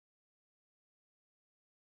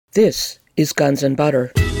This is Guns and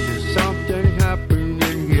Butter. There's something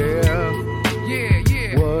happening here.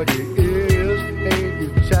 Yeah. What it is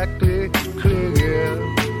ain't exactly clear.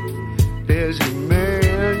 There's a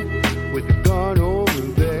man with a gun over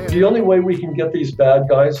there. The only way we can get these bad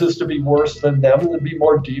guys is to be worse than them and to be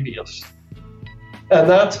more devious. And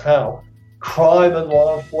that's how crime and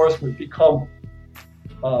law enforcement become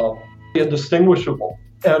indistinguishable.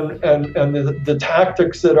 And the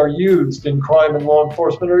tactics that are used in crime and law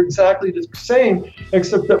enforcement are exactly the same,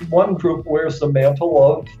 except that one group wears the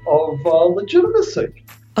mantle of legitimacy.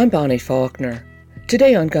 I'm Bonnie Faulkner.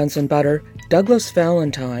 Today on Guns and Butter, Douglas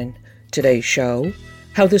Valentine. Today's show,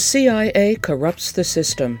 How the CIA Corrupts the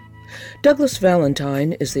System. Douglas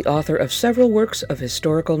Valentine is the author of several works of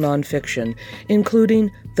historical nonfiction, including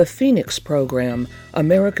The Phoenix Program,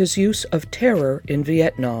 America's Use of Terror in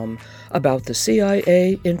Vietnam, about the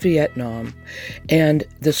CIA in Vietnam, and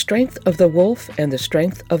The Strength of the Wolf and the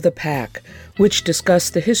Strength of the Pack, which discuss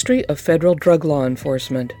the history of federal drug law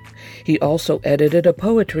enforcement. He also edited a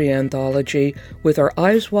poetry anthology, With Our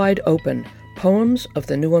Eyes Wide Open, Poems of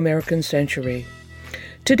the New American Century.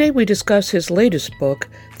 Today we discuss his latest book,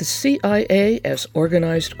 The CIA as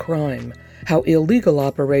Organized Crime, How Illegal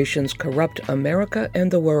Operations Corrupt America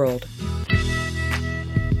and the World.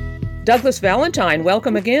 Douglas Valentine,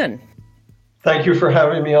 welcome again. Thank you for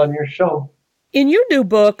having me on your show. In your new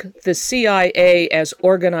book, The CIA as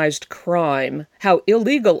Organized Crime, How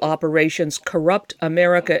Illegal Operations Corrupt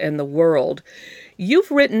America and the World,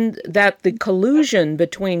 you've written that the collusion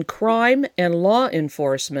between crime and law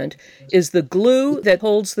enforcement is the glue that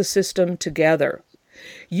holds the system together.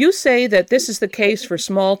 You say that this is the case for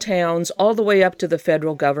small towns all the way up to the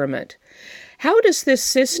federal government. How does this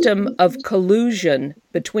system of collusion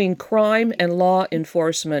between crime and law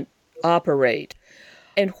enforcement operate?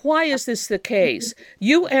 And why is this the case?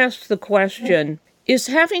 You asked the question, is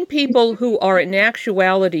having people who are in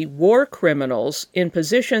actuality war criminals in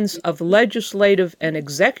positions of legislative and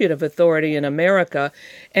executive authority in America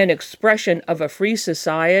an expression of a free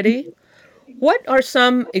society? What are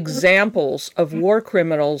some examples of war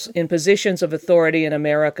criminals in positions of authority in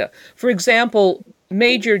America? For example,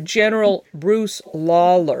 Major General Bruce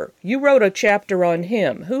Lawler. You wrote a chapter on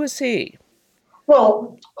him. Who is he?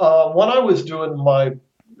 Well, when I was doing my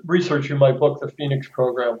research in my book, The Phoenix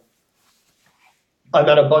Program, I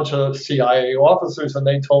met a bunch of CIA officers, and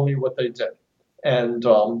they told me what they did. And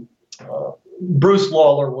Bruce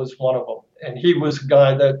Lawler was one of them. And he was a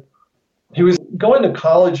guy that he was going to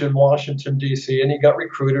college in Washington, D.C., and he got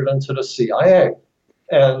recruited into the CIA.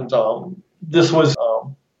 And this was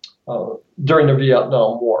during the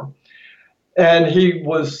Vietnam War. And he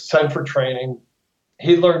was sent for training.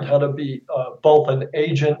 He learned how to be both an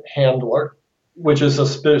agent handler, which is a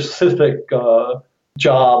specific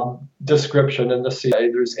job description in the CIA.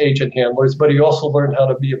 There's agent handlers, but he also learned how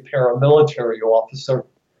to be a paramilitary officer,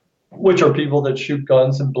 which are people that shoot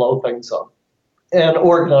guns and blow things up, and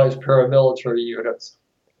organize paramilitary units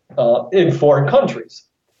in foreign countries.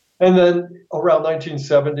 And then around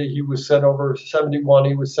 1970, he was sent over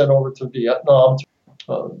to Vietnam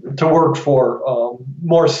to work for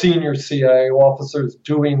more senior CIA officers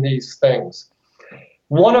doing these things.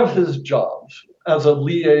 One of his jobs as a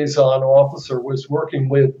liaison officer was working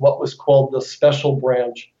with what was called the special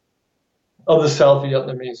branch of the South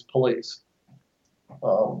Vietnamese police.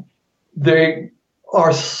 They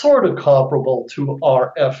are sort of comparable to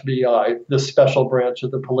our FBI, the special branch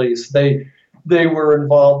of the police. They were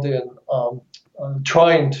involved in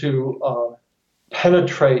trying to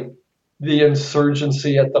penetrate the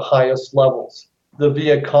insurgency at the highest levels. The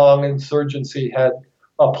Viet Cong insurgency had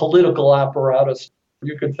a political apparatus.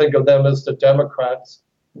 You could think of them as the Democrats,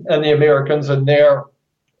 and the Americans and their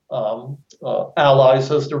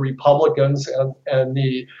allies as the Republicans, and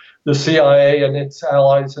the CIA and its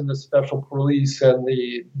allies in the special police and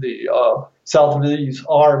the South Vietnamese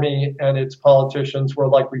army and its politicians were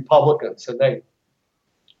like Republicans, and they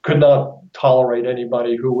could not tolerate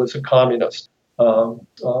anybody who was a communist.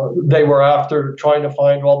 They were after trying to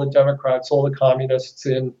find all the Democrats, all the communists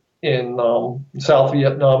in South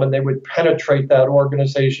Vietnam, and they would penetrate that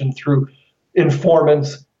organization through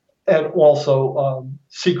informants and also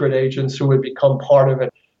secret agents who would become part of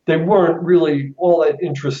it. They weren't really all that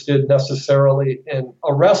interested necessarily in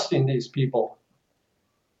arresting these people,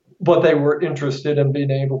 but they were interested in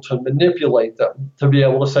being able to manipulate them, to be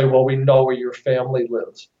able to say, well, we know where your family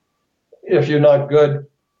lives. If you're not good,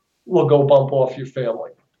 we'll go bump off your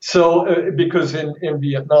family. So because in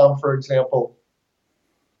Vietnam, for example,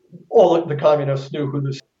 all the communists knew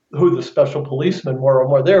who the special policemen were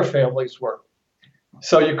and where their families were.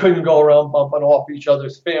 So you couldn't go around bumping off each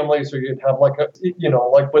other's families, or you'd have like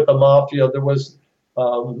like with the mafia, there was,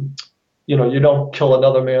 you don't kill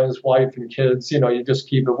another man's wife and kids. You just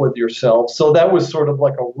keep it with yourself. So that was sort of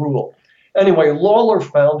like a rule. Anyway, Lawler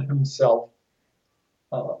found himself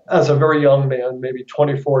as a very young man, maybe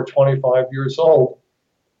 24, 25 years old,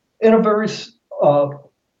 in a very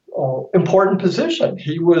important position.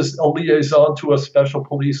 He was a liaison to a special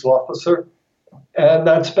police officer, and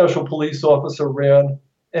that special police officer ran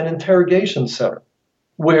an interrogation center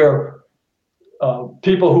where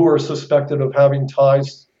people who were suspected of having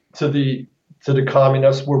ties to the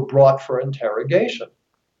communists were brought for interrogation.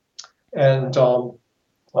 And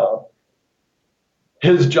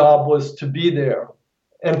his job was to be there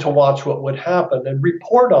and to watch what would happen and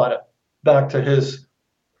report on it back to his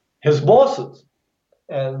bosses.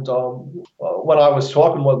 And when I was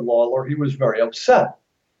talking with Lawler, he was very upset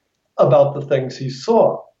about the things he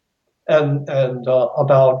saw and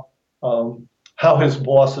about how his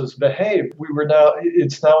bosses behaved.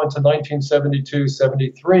 It's now into 1972,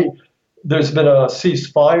 73. There's been a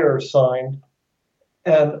ceasefire signed,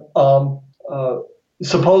 and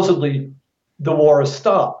supposedly the war has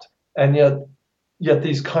stopped. And yet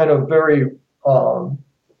these kind of very,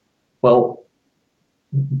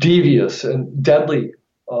 devious and deadly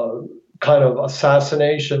kind of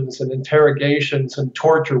assassinations and interrogations and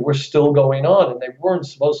torture were still going on, and they weren't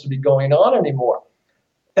supposed to be going on anymore.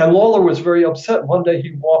 And Lawler was very upset. One day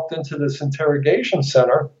he walked into this interrogation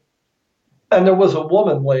center, and there was a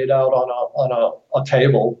woman laid out on a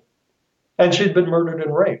table, and she'd been murdered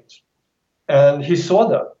and raped. And he saw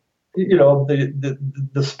that.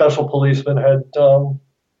 The special policeman had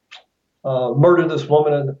murdered this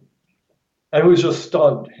woman, and he was just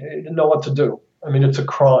stunned. He didn't know what to do. I mean, it's a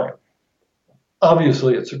crime.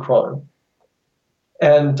 Obviously, it's a crime.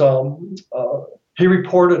 And he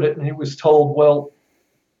reported it, and he was told, well,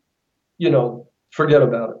 forget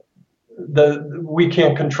about it. We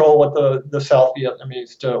can't control what the South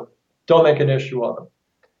Vietnamese do. Don't make an issue of it.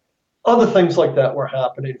 Other things like that were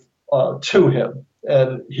happening to him,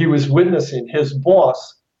 and he was witnessing his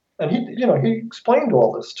boss, and he explained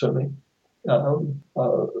all this to me.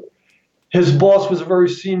 His boss was a very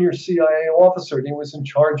senior CIA officer, and he was in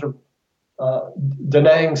charge of Da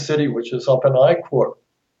Nang City, which is up in I Corps.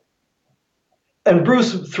 And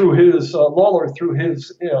Bruce, Lawler, through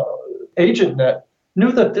his agent net,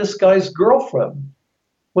 knew that this guy's girlfriend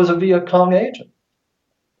was a Viet Cong agent.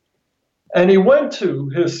 And he went to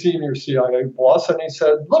his senior CIA boss and he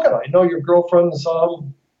said, look, I know your girlfriend's,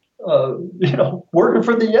 working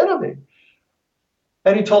for the enemy.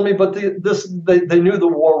 And he told me, but they knew the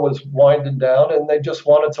war was winding down and they just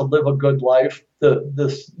wanted to live a good life.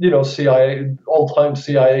 This CIA, old-time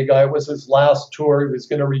CIA guy, it was his last tour. He was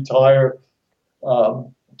going to retire.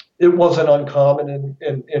 It wasn't uncommon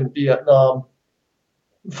in Vietnam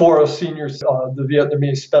for a senior, the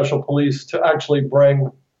Vietnamese special police to actually bring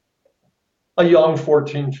a young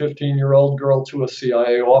 14, 15-year-old girl to a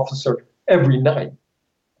CIA officer every night.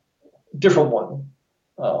 Different one.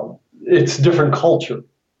 It's different culture.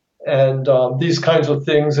 And these kinds of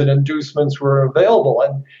things and inducements were available.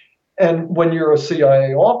 And when you're a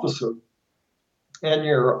CIA officer and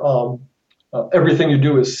you're everything you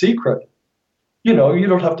do is secret, you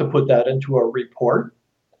don't have to put that into a report.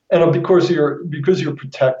 And because you're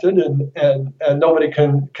protected and nobody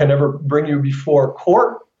can ever bring you before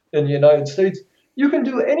court in the United States, you can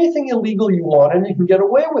do anything illegal you want and you can get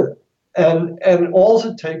away with it. And all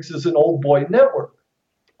it takes is an old boy network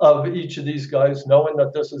of each of these guys knowing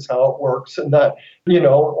that this is how it works and that,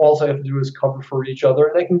 all they have to do is cover for each other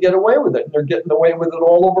and they can get away with it. And they're getting away with it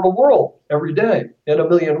all over the world every day in a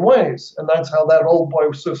million ways. And that's how that old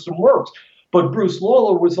boy system works. But Bruce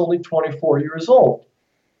Lawler was only 24 years old,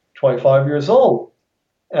 25 years old.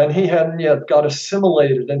 And he hadn't yet got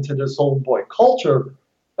assimilated into this old boy culture.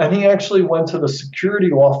 And he actually went to the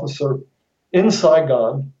security officer in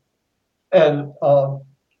Saigon and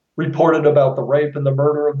reported about the rape and the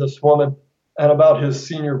murder of this woman and about his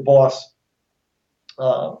senior boss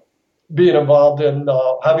being involved in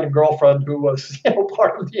having a girlfriend who was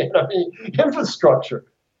part of the enemy infrastructure.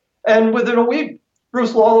 And within a week,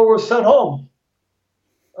 Bruce Lawler was sent home.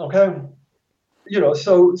 Okay?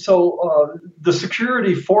 So the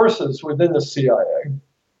security forces within the CIA,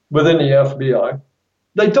 within the FBI,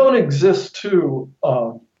 they don't exist to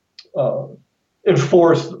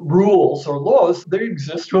enforce rules or laws. They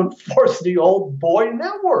exist to enforce the old boy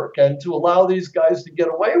network and to allow these guys to get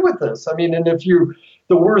away with this. I mean, and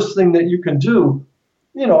the worst thing that you can do,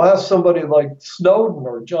 ask somebody like Snowden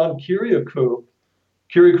or John Kiriakou.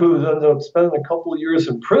 Kiriakou ended up spending a couple of years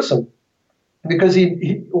in prison because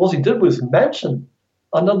all he did was mention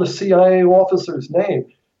another CIA officer's name.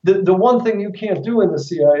 The one thing you can't do in the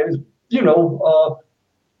CIA is,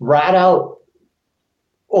 rat out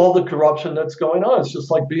all the corruption that's going on. It's just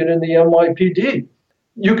like being in the NYPD.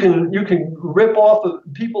 You can rip off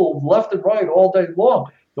people left and right all day long.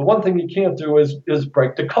 The one thing you can't do is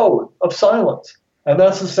break the code of silence. And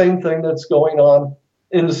that's the same thing that's going on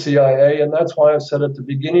in the CIA. And that's why I said at the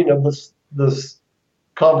beginning of this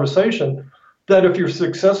conversation that if you're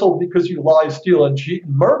successful because you lie, steal, and cheat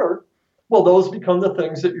and murder, well, those become the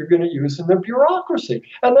things that you're going to use in the bureaucracy.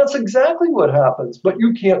 And that's exactly what happens. But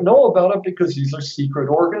you can't know about it because these are secret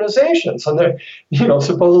organizations. And they're,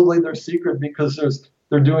 supposedly they're secret because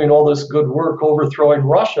they're doing all this good work overthrowing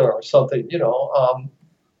Russia or something,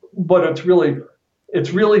 but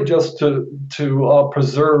it's really just to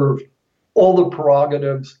preserve all the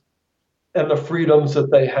prerogatives and the freedoms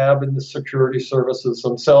that they have in the security services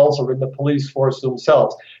themselves or in the police force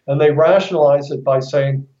themselves. And they rationalize it by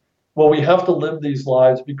saying, well, we have to live these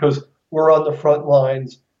lives because we're on the front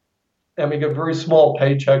lines and we get very small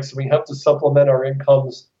paychecks and we have to supplement our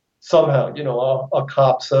incomes somehow. A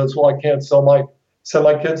cop says, well, I can't send my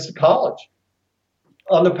kids to college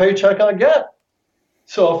on the paycheck I get.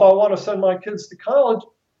 So if I want to send my kids to college,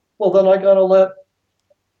 well, then I got to let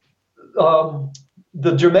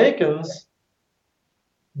the Jamaicans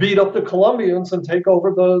beat up the Colombians and take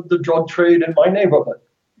over the drug trade in my neighborhood,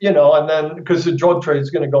 and then because the drug trade is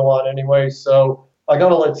going to go on anyway, so I got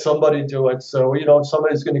to let somebody do it. So, if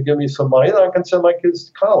somebody's going to give me some money, then I can send my kids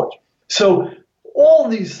to college. So all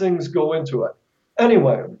these things go into it.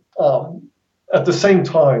 Anyway, at the same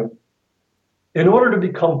time, in order to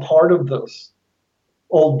become part of this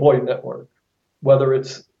old boy network, whether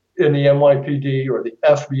it's in the NYPD or the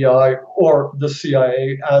FBI or the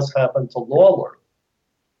CIA, as happened to Lawler,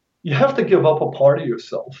 you have to give up a part of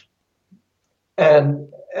yourself. And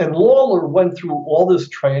Lawler went through all this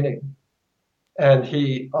training, and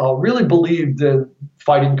he really believed in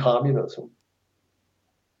fighting communism.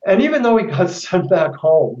 And even though he got sent back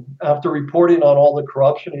home after reporting on all the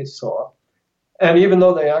corruption he saw, and even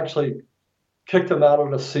though they actually kicked him out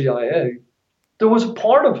of the CIA, there was a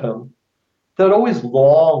part of him that always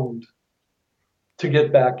longed to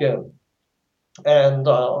get back in. And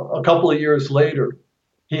a couple of years later,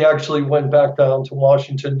 he actually went back down to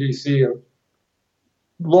Washington, D.C. And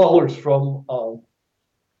Lawler's from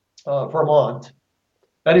Vermont.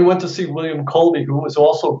 And he went to see William Colby, who was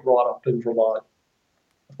also brought up in Vermont.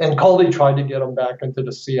 And Colby tried to get him back into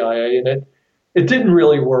the CIA, and it didn't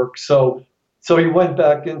really work. So he went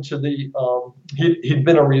back into the, he'd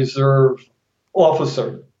been a reserve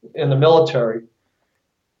officer in the military,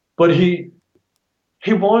 but he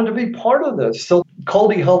wanted to be part of this. So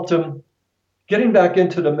Colby helped him getting back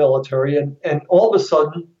into the military, and all of a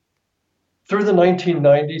sudden, through the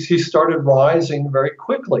 1990s, he started rising very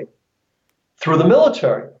quickly through the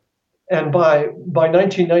military. And by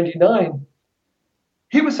 1999,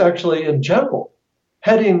 he was actually a general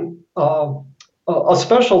heading a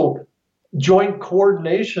special joint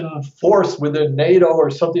coordination force within NATO or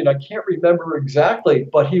something. I can't remember exactly,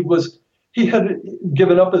 but he had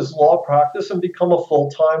given up his law practice and become a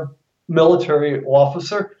full-time military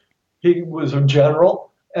officer. He was a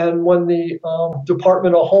general. And when the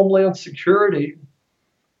Department of Homeland Security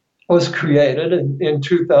was created in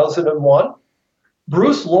 2001,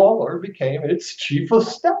 Bruce Lawler became its chief of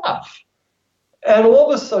staff. And all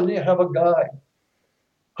of a sudden you have a guy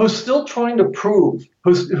who's still trying to prove,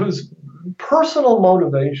 whose personal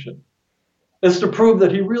motivation is to prove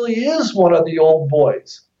that he really is one of the old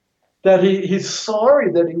boys, that he's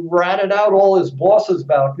sorry that he ratted out all his bosses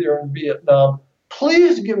back there in Vietnam.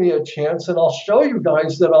 Please give me a chance and I'll show you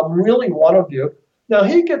guys that I'm really one of you. Now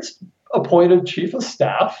he gets appointed chief of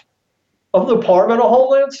staff of the Department of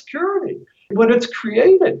Homeland Security when it's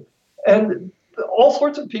created. And all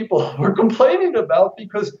sorts of people were complaining about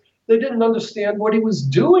because they didn't understand what he was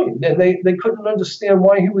doing, and they couldn't understand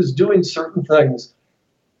why he was doing certain things.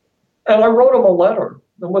 And I wrote him a letter.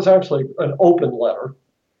 It was actually an open letter,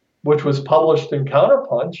 which was published in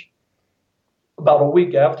Counterpunch about a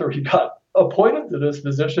week after he got appointed to this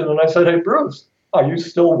position. And I said, hey, Bruce, are you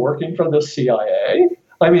still working for the CIA?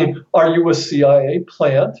 I mean, are you a CIA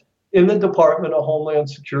plant in the Department of Homeland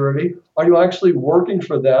Security? Are you actually working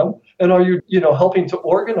for them? And are you, helping to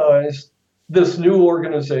organize this new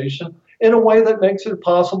organization in a way that makes it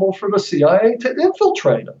possible for the CIA to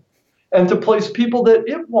infiltrate them and to place people that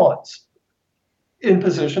it wants in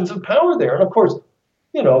positions of power there? And of course,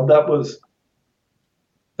 that was,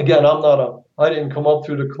 again, I didn't come up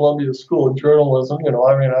through the Columbia School of Journalism.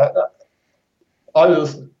 I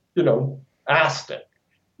just, asked it,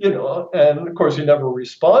 and of course he never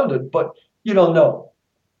responded, but you don't know.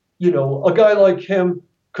 a guy like him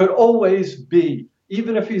could always be,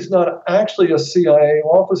 even if he's not actually a CIA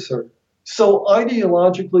officer, so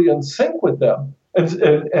ideologically in sync with them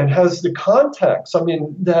and has the context,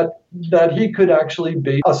 that he could actually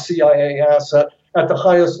be a CIA asset at the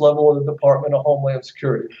highest level of the Department of Homeland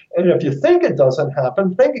Security. And if you think it doesn't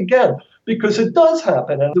happen, think again, because it does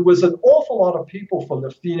happen. And there was an awful lot of people from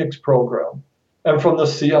the Phoenix program and from the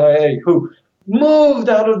CIA who moved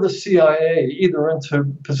out of the CIA either into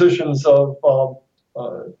positions of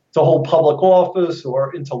to hold public office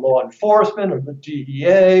or into law enforcement or the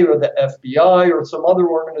DEA or the FBI or some other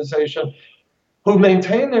organization, who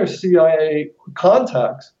maintain their CIA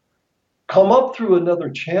contacts, come up through another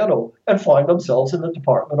channel and find themselves in the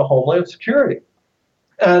Department of Homeland Security.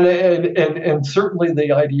 And certainly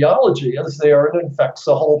the ideology is there and infects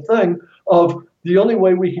the whole thing of the only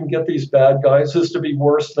way we can get these bad guys is to be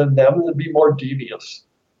worse than them and to be more devious.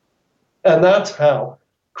 And that's how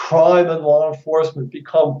crime and law enforcement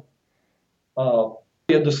become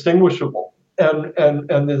indistinguishable. And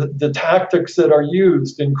the tactics that are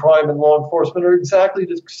used in crime and law enforcement are exactly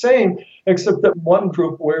the same, except that one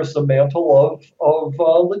group wears the mantle of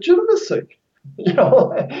legitimacy,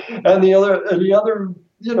 and the other,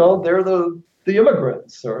 they're the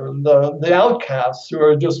immigrants or the outcasts who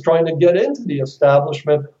are just trying to get into the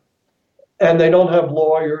establishment, and they don't have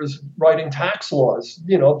lawyers writing tax laws,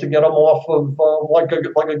 to get them off of like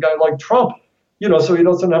a guy like Trump. So he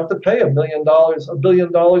doesn't have to pay $1 billion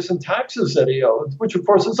in taxes that he owes, which of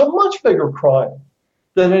course is a much bigger crime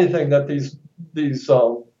than anything that these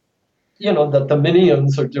that the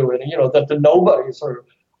minions are doing, that the nobodies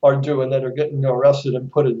are doing that are getting arrested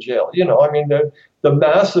and put in jail. The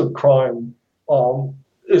massive crime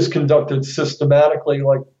is conducted systematically,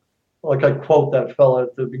 like I quote that fellow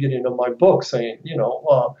at the beginning of my book saying,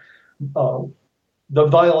 the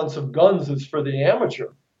violence of guns is for the amateur.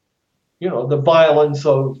 The violence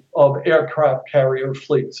of aircraft carrier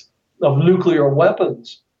fleets, of nuclear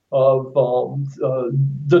weapons, of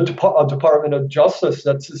the Department of Justice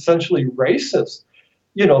that's essentially racist.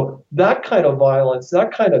 That kind of violence,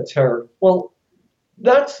 that kind of terror. Well,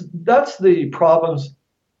 that's the province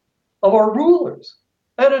of our rulers.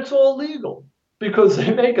 And it's all legal because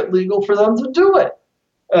they make it legal for them to do it.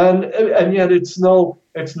 And yet it's no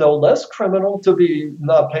less criminal to be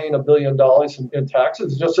not paying $1 billion in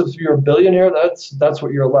taxes. Just as you're a billionaire, that's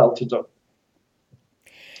what you're allowed to do.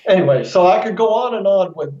 Anyway, so I could go on and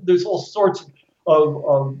on with there's all sorts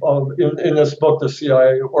of in this book, The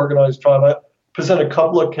CIA Organized Crime. I present a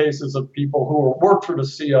couple of cases of people who worked for the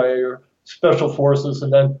CIA or special forces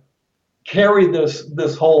and then carry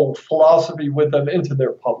this whole philosophy with them into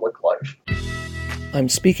their public life. I'm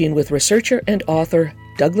speaking with researcher and author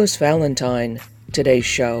Douglas Valentine. Today's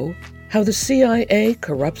show, How the CIA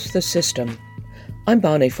Corrupts the System. I'm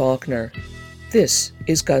Bonnie Faulkner. This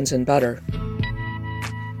is Guns and Butter.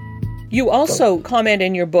 You also comment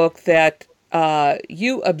in your book that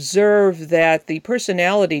you observe that the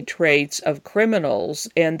personality traits of criminals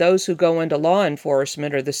and those who go into law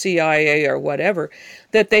enforcement or the CIA or whatever,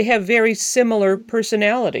 that they have very similar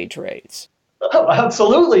personality traits. Oh,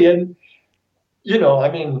 absolutely. And,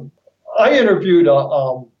 I interviewed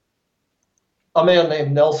a man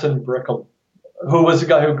named Nelson Brickham, who was the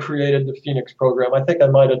guy who created the Phoenix program. I think I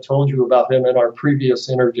might have told you about him in our previous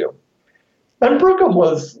interview. And Brickham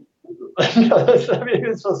was,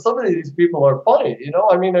 so some of these people are funny, and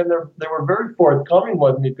they were very forthcoming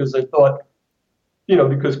with me because they thought,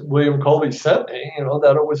 because William Colby sent me,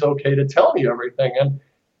 that it was okay to tell me everything.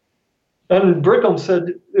 And Brickham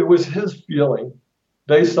said it was his feeling,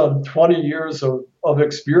 based on 20 years of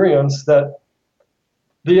experience, that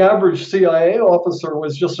the average CIA officer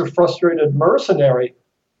was just a frustrated mercenary,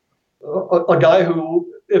 a guy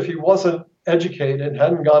who, if he wasn't educated,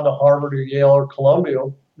 hadn't gone to Harvard or Yale or Columbia,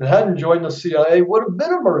 and hadn't joined the CIA, would have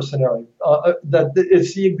been a mercenary.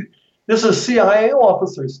 This is CIA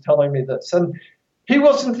officers telling me this. And he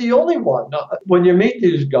wasn't the only one. When you meet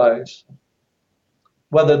these guys,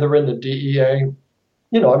 whether they're in the DEA,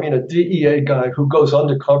 a DEA guy who goes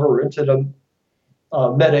undercover into the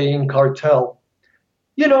Medellin cartel,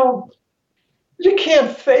 you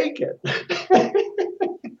can't fake it.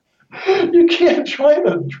 You can't join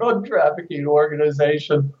a drug trafficking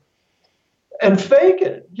organization and fake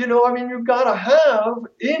it. You've got to have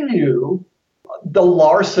in you the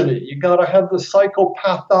larceny. You got to have the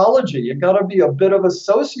psychopathology. You got to be a bit of a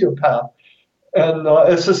sociopath. And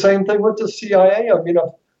it's the same thing with the CIA.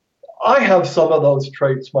 I have some of those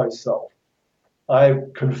traits myself, I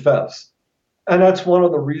confess. And that's one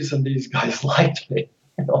of the reasons these guys liked me.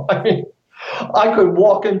 I could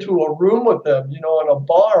walk into a room with them, in a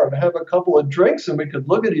bar and have a couple of drinks, and we could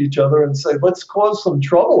look at each other and say, let's cause some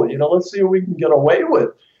trouble, let's see what we can get away with.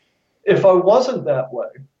 If I wasn't that way,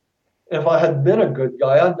 if I had been a good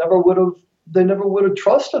guy, they never would have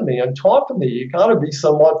trusted me and talked to me. You got to be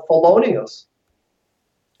somewhat felonious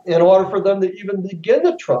in order for them to even begin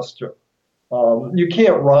to trust you. You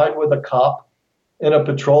can't ride with a cop in a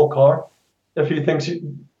patrol car if he thinks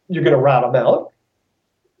you're going to rat him out.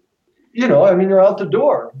 You're out the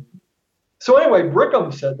door. So anyway,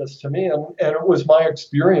 Brigham said this to me, and it was my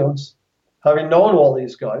experience, having known all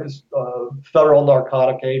these guys, federal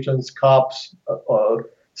narcotic agents, cops,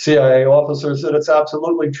 CIA officers, that it's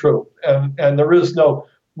absolutely true. And there is no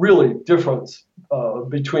really difference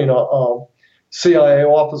between a CIA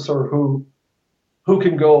officer who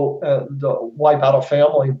can go and wipe out a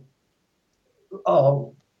family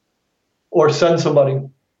or send somebody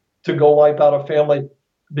to go wipe out a family,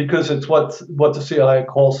 because it's what the CIA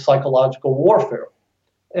calls psychological warfare.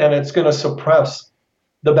 And it's going to suppress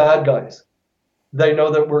the bad guys. They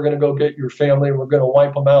know that we're going to go get your family and we're going to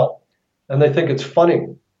wipe them out. And they think it's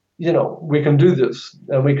funny. We can do this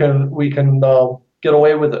and we can get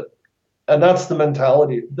away with it. And that's the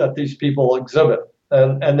mentality that these people exhibit.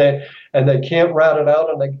 And they can't rat it out,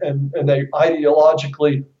 and they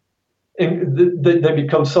ideologically, they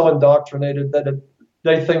become so indoctrinated that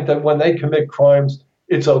they think that when they commit crimes,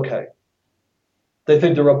 it's okay. They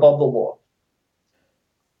think they're above the law.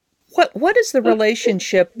 What is the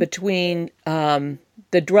relationship between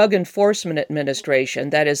the Drug Enforcement Administration,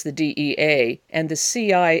 that is the DEA, and the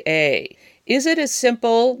CIA? Is it as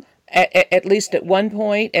simple, at least at one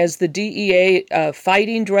point, as the DEA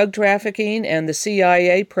fighting drug trafficking and the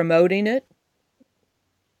CIA promoting it?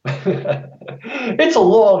 It's a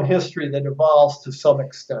long history that evolves to some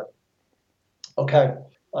extent. Okay.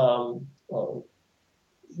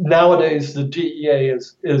 Nowadays, the DEA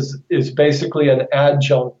is basically an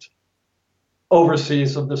adjunct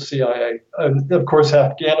overseas of the CIA. And of course,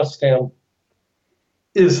 Afghanistan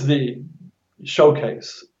is the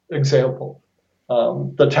showcase example.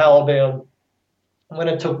 The Taliban, when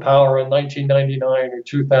it took power in 1999 or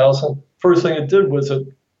 2000, first thing it did was it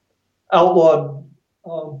outlawed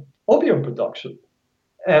opium production.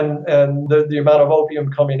 And the amount of opium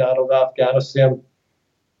coming out of Afghanistan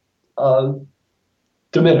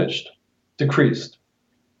decreased.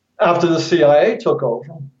 After the CIA took over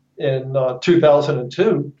in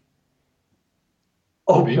 2002,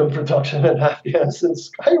 opium production in Afghanistan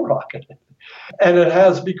skyrocketed. And it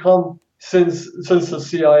has become, since the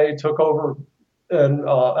CIA took over in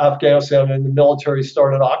Afghanistan and the military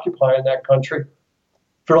started occupying that country,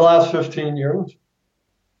 for the last 15 years,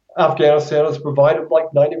 Afghanistan has provided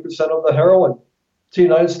like 90% of the heroin to the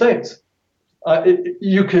United States.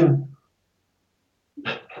 You can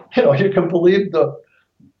believe the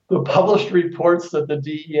published reports that the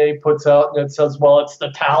DEA puts out, and it says, well, it's the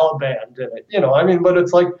Taliban did it. But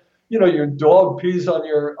it's like, your dog pees on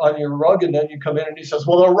your rug, and then you come in and he says,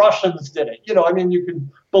 well, the Russians did it. You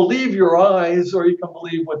can believe your eyes, or you can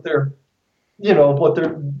believe what they're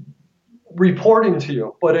reporting to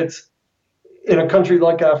you. But it's, in a country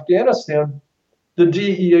like Afghanistan, the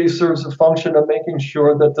DEA serves a function of making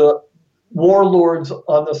sure that the warlords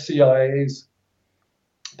on the CIA's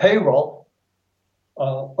payroll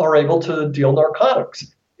are able to deal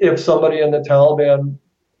narcotics. If somebody in the Taliban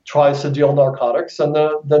tries to deal narcotics, then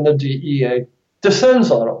the DEA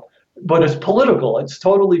descends on them. But it's political. It's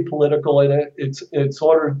totally political, and it's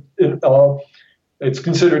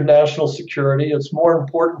considered national security. It's more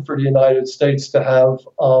important for the United States to have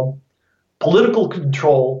political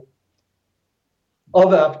control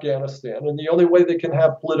of Afghanistan. And the only way they can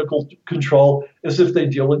have political control is if they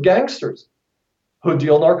deal with gangsters who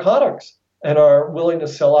deal narcotics and are willing to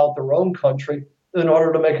sell out their own country in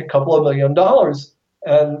order to make a couple of $1 million.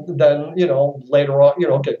 And then, later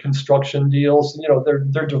on, get construction deals.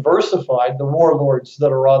 They're diversified. The warlords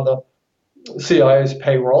that are on the CIA's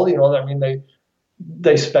payroll,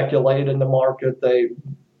 they speculate in the market. They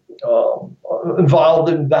involved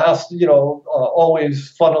in vast,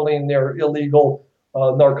 always funneling their illegal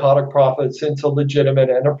narcotic profits into legitimate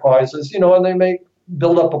enterprises, and they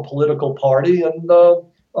build up a political party and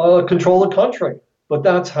control the country. But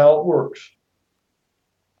that's how it works.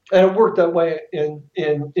 And it worked that way in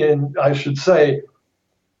I should say,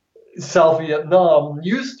 South Vietnam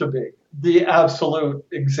used to be the absolute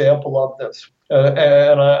example of this.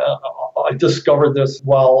 And I discovered this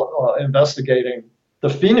while investigating the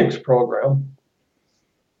Phoenix program.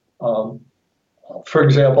 For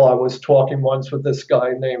example, I was talking once with this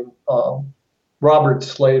guy named Robert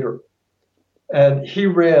Slater, and he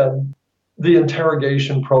ran the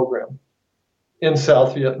interrogation program in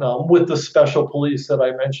South Vietnam with the special police that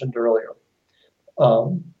I mentioned earlier.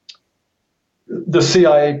 The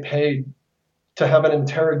CIA paid to have an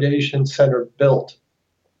interrogation center built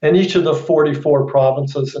in each of the 44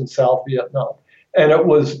 provinces in South Vietnam. And it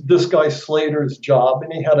was this guy Slater's job,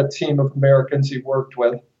 and he had a team of Americans he worked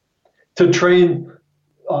with, to train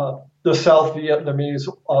the South Vietnamese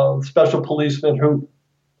special policemen who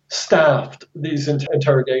staffed these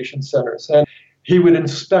interrogation centers. And he would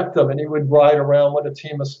inspect them, and he would ride around with a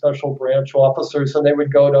team of special branch officers, and they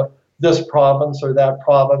would go to this province or that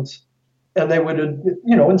province, and they would,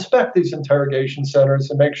 inspect these interrogation centers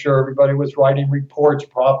and make sure everybody was writing reports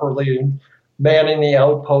properly and manning the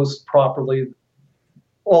outposts properly,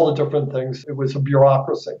 all the different things. It was a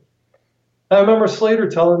bureaucracy. I remember Slater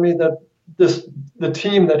telling me that the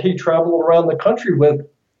team that he traveled around the country with,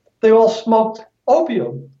 they all smoked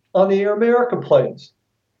opium on the Air America planes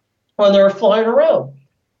when they were flying around.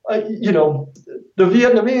 The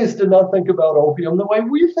Vietnamese did not think about opium the way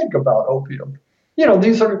we think about opium.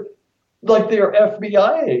 These are like they're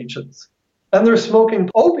FBI agents, and they're smoking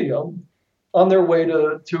opium on their way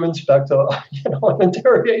to inspect an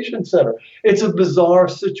interrogation center. It's a bizarre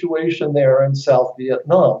situation there in South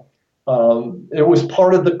Vietnam. It was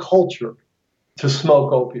part of the culture to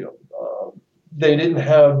smoke opium. They didn't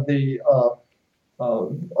have a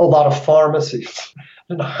lot of pharmacies,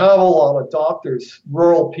 didn't have a lot of doctors.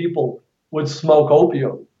 Rural people would smoke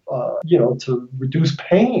opium, to reduce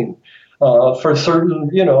pain, for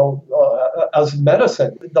certain, as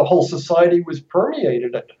medicine. The whole society was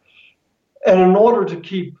permeated it. And in order to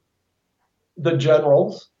keep the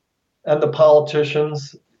generals and the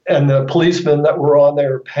politicians and the policemen that were on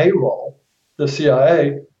their payroll, the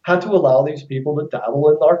CIA had to allow these people to dabble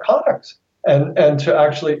in narcotics and to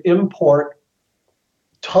actually import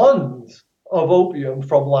tons of opium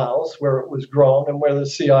from Laos, where it was grown and where the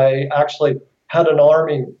CIA actually had an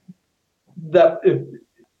army that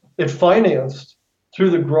it financed through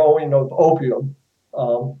the growing of opium.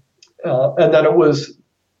 And then it was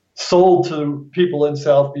sold to people in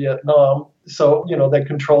South Vietnam. So, they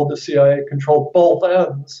controlled, the CIA controlled both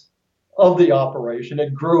ends of the operation.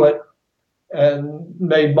 It grew it and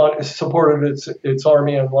made money, supported its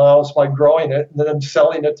army in Laos by growing it and then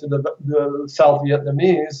selling it to the South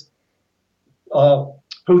Vietnamese,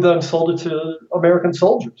 who then sold it to American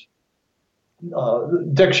soldiers.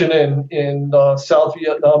 Addiction in South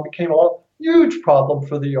Vietnam became a huge problem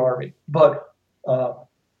for the army. But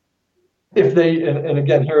if they, and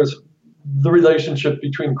again, here's the relationship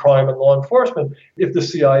between crime and law enforcement. If the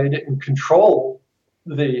CIA didn't control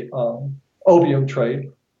the opium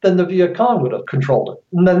trade, then the Viet Cong would have controlled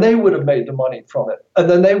it. And then they would have made the money from it. And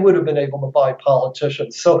then they would have been able to buy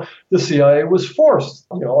politicians. So the CIA was forced,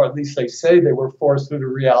 or at least they say they were forced through the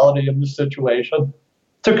reality of the situation,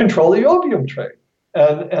 to control the opium trade.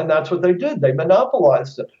 And that's what they did. They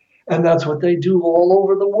monopolized it. And that's what they do all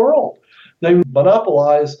over the world. They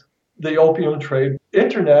monopolize the opium trade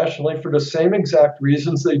internationally for the same exact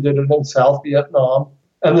reasons they did it in South Vietnam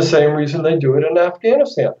and the same reason they do it in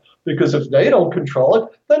Afghanistan. Because if they don't control it,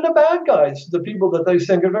 then the bad guys, the people that they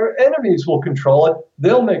think are their enemies, will control it.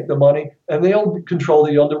 They'll make the money, and they'll control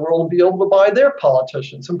the underworld and be able to buy their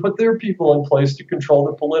politicians and put their people in place to control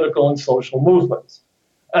the political and social movements.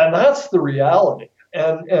 And that's the reality.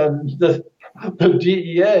 And the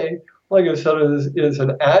DEA, like I said, is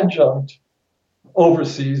an adjunct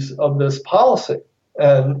overseas of this policy.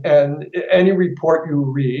 And any report you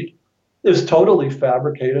read is totally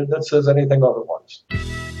fabricated that says anything otherwise.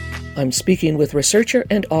 I'm speaking with researcher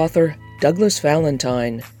and author Douglas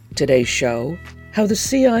Valentine. Today's show, How the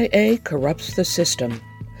CIA Corrupts the System.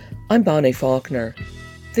 I'm Bonnie Faulkner.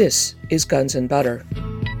 This is Guns and Butter.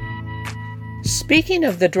 Speaking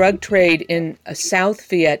of the drug trade in South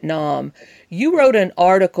Vietnam, you wrote an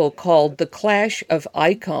article called The Clash of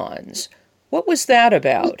Icons. What was that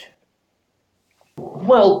about?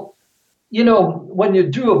 Well, when you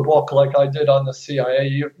do a book like I did on the CIA,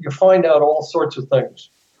 you find out all sorts of things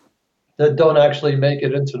that don't actually make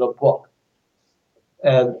it into the book.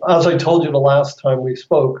 And as I told you the last time we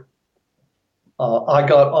spoke, I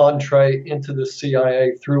got entree into the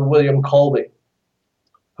CIA through William Colby,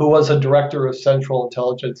 who was a director of Central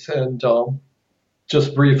Intelligence. And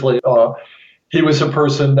just briefly, he was a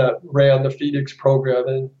person that ran the Phoenix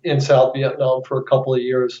program in South Vietnam for a couple of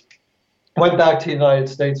years. Went back to the United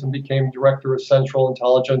States and became director of Central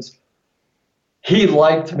Intelligence. He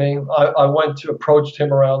liked me. I went to approached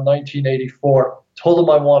him around 1984, told him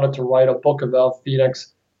I wanted to write a book about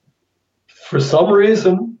Phoenix. For some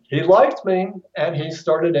reason, he liked me, and he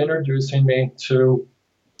started introducing me to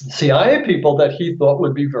CIA people that he thought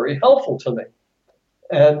would be very helpful to me.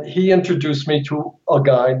 And he introduced me to a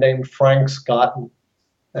guy named Frank Scotton.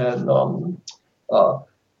 And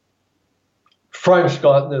Frank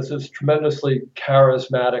Scotton is this tremendously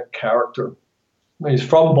charismatic character. He's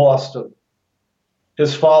from Boston.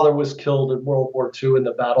 His father was killed in World War II in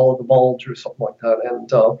the Battle of the Bulge or something like that.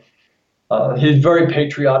 And he's a very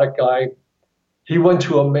patriotic guy. He went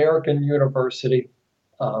to American University,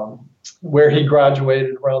 where he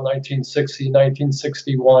graduated around 1960,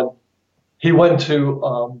 1961. He went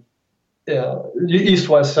to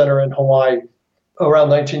East-West Center in Hawaii around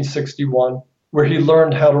 1961, where he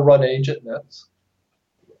learned how to run agent nets.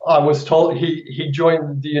 I was told he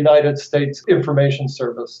joined the United States Information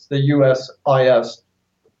Service, the USIS,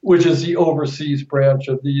 which is the overseas branch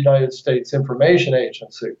of the United States Information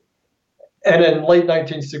Agency. And in late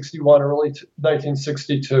 1961, early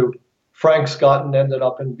 1962, Frank Scotton ended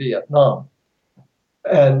up in Vietnam.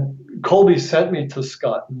 And Colby sent me to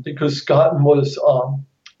Scotton because Scotton was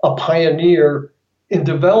a pioneer in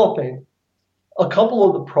developing a couple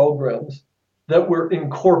of the programs that were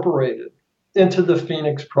incorporated into the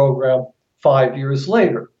Phoenix program 5 years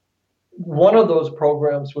later. One of those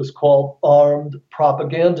programs was called Armed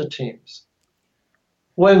Propaganda Teams.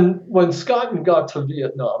 When Scotton got to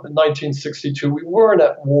Vietnam in 1962, we weren't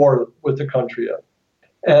at war with the country yet.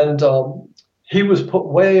 And he was put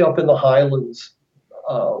way up in the highlands,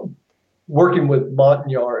 working with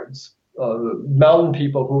Montagnards, mountain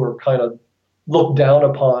people who were kind of looked down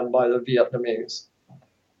upon by the Vietnamese.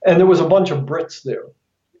 And there was a bunch of Brits there.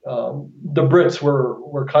 The Brits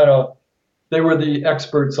were kind of, they were the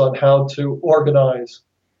experts on how to organize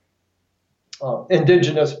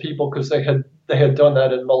indigenous people because they had done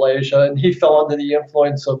that in Malaysia, and he fell under the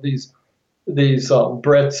influence of these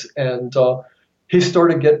Brits, and he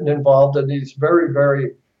started getting involved in these very,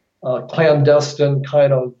 very clandestine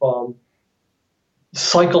kind of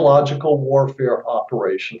psychological warfare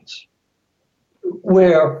operations,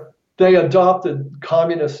 where they adopted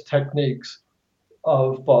communist techniques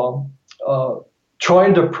of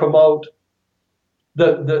trying to promote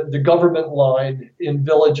the government line in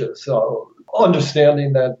villages,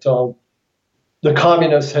 understanding that the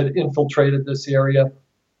communists had infiltrated this area,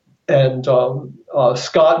 and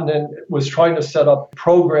Scotton was trying to set up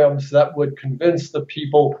programs that would convince the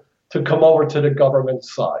people to come over to the government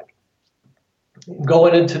side.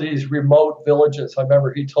 Going into these remote villages, I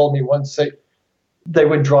remember he told me once they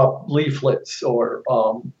would drop leaflets or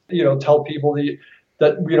tell people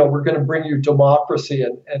that we're going to bring you democracy,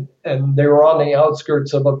 and they were on the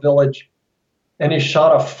outskirts of a village, and he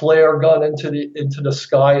shot a flare gun into the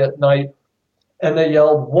sky at night, and they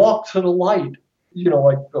yelled, "Walk to the light,"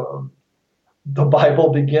 like the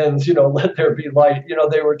Bible begins, let there be light.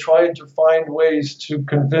 They were trying to find ways to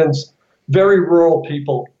convince very rural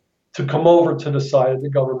people to come over to the side of the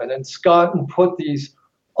government. And Scotton put these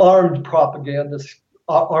armed propaganda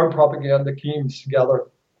teams together.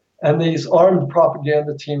 And these armed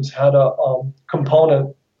propaganda teams had a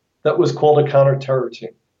component that was called a counterterror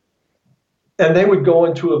team. And they would go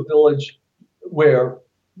into a village where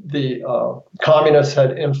the communists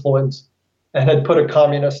had influence and had put a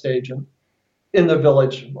communist agent in the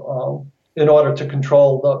village in order to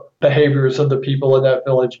control the behaviors of the people in that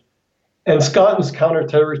village. And Scotton's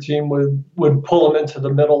counterterror team would pull them into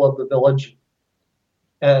the middle of the village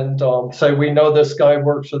and say, "We know this guy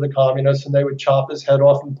works for the communists," and they would chop his head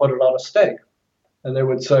off and put it on a stake. And they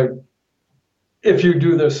would say, "If you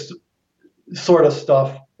do this sort of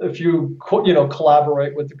stuff, if you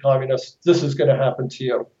collaborate with the communists, this is going to happen to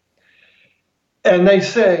you." And they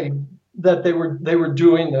say that they were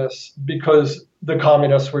doing this because the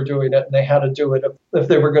communists were doing it, and they had to do it. If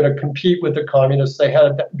they were going to compete with the communists, they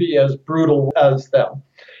had to be as brutal as them.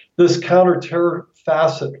 This counterterror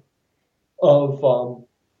facet of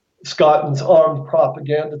Scotton's armed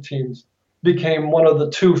propaganda teams became one of the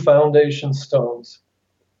two foundation stones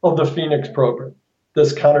of the Phoenix program.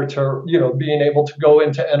 This counterterror, being able to go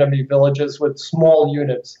into enemy villages with small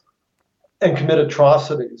units and commit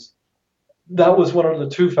atrocities. That was one of the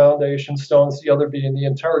two foundation stones, the other being the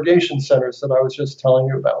interrogation centers that I was just telling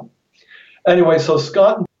you about. Anyway, so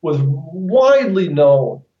Scotton was widely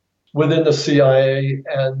known within the CIA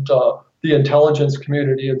and the intelligence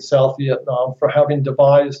community in South Vietnam for having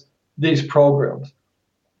devised these programs.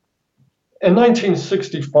 In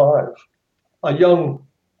 1965, a young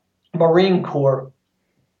Marine Corps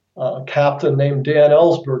captain named Dan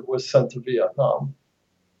Ellsberg was sent to Vietnam.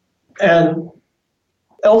 And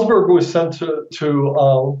Ellsberg was sent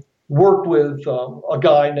to work with a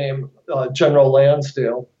guy named General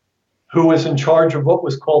Lansdale, who was in charge of what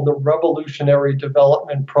was called the Revolutionary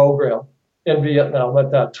Development Program in Vietnam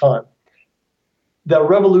at that time. the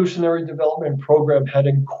Revolutionary Development Program had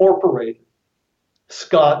incorporated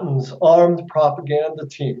Scotton's armed propaganda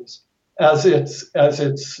teams as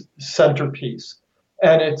its centerpiece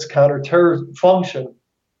and its counterterrorism function,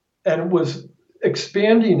 and was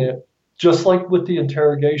expanding it just like with the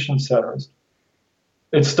interrogation centers.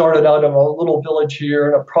 It started out in a little village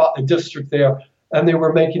here and a district there, and they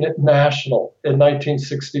were making it national in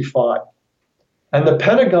 1965. And the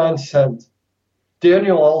Pentagon sent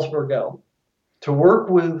Daniel Ellsberg out to work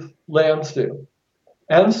with Lansdale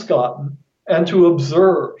and Scotton and to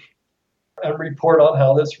observe and report on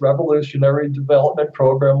how this Revolutionary Development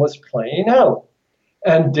Program was playing out.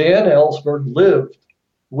 And Dan Ellsberg lived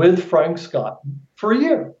with Frank Scotton for a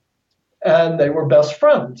year, and they were best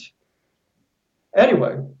friends.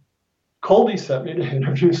 Anyway, Colby sent me to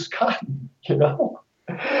interview Scotton, And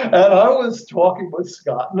I was talking with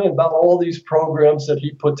Scotton about all these programs that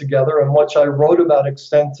he put together and which I wrote about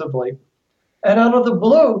extensively. And out of the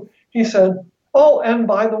blue, he said, "Oh, and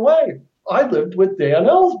by the way, I lived with Dan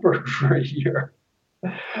Ellsberg for a year."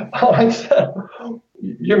 I said,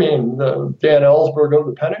 "You mean Dan Ellsberg of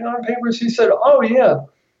the Pentagon Papers?" He said, "Oh, yeah.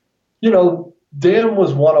 Dan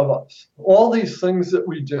was one of us. All these things that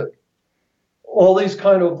we did, all these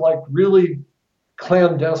kind of like really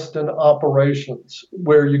clandestine operations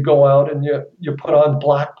where you go out and you put on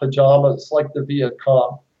black pajamas like the Viet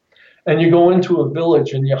Cong, and you go into a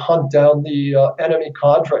village and you hunt down the enemy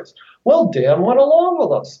cadres. Well, Dan went along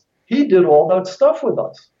with us. He did all that stuff with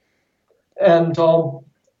us." And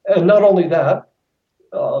not only that,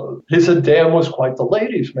 he said Dan was quite the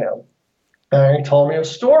ladies' man. And he told me a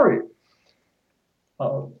story,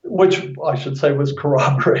 which I should say was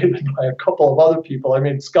corroborated by a couple of other people. I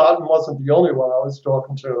mean, Scotton wasn't the only one I was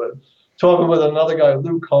talking to. Talking with another guy,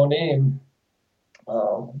 Lou Conine.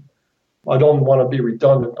 I don't want to be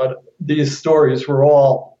redundant, but these stories were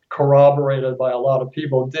all corroborated by a lot of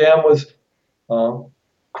people. Dan was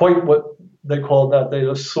quite what they called that day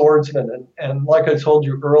a swordsman. And like I told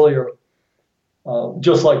you earlier,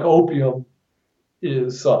 just like opium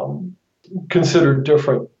is considered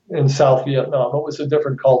different in South Vietnam, it was a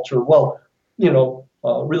different culture. Well,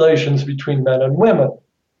 relations between men and women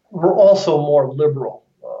were also more liberal.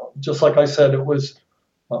 Just like I said, it was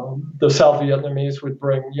the South Vietnamese would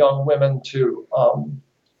bring young women to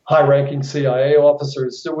high-ranking CIA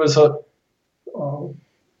officers. There was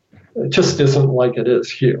it just isn't like it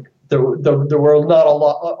is here. There were not a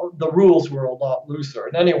lot. The rules were a lot looser.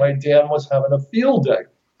 And anyway, Dan was having a field day,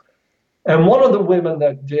 and one of the women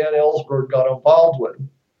that Dan Ellsberg got involved with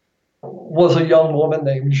was a young woman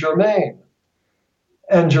named Germaine.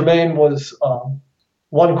 And Germaine was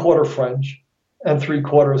 1/4 French and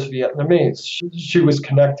 3/4 Vietnamese. She was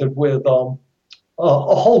connected with a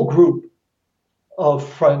whole group of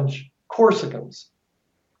French Corsicans,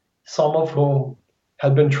 some of whom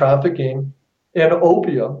had been trafficking in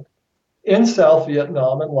opium in South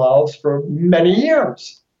Vietnam and Laos for many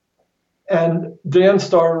years. And Dan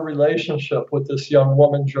started a relationship with this young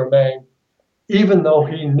woman, Germaine, even though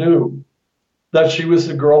he knew that she was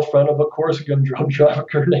the girlfriend of a Corsican drug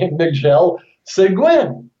trafficker named Miguel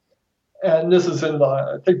Seguin. And this is in,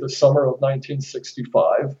 I think, the summer of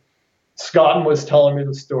 1965. Scotton was telling me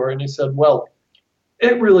the story, and he said, well,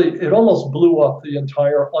 it almost blew up the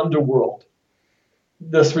entire underworld,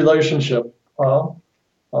 this relationship.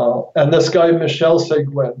 And this guy, Michel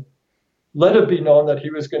Seguin, let it be known that he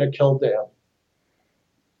was going to kill Dan.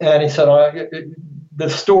 And he said, the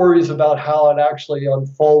stories about how it actually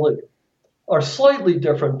unfolded are slightly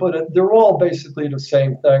different, but they're all basically the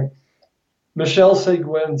same thing. Michel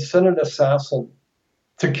Seguin sent an assassin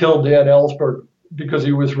to kill Dan Ellsberg because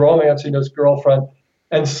he was romancing his girlfriend.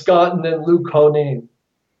 And Scotton and Lou Conine,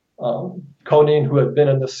 Conine, who had been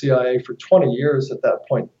in the CIA for 20 years at that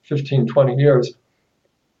point, 15, 20 years,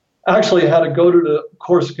 actually had to go to the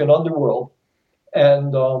Corsican underworld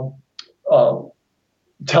and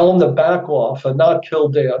tell him to back off and not kill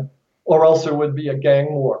Dan, or else there would be a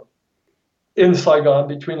gang war in Saigon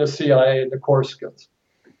between the CIA and the Corsicans.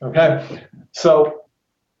 Okay, so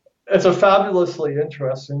it's a fabulously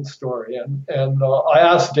interesting story, and I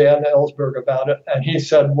asked Dan Ellsberg about it, and he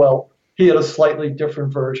said, well, he had a slightly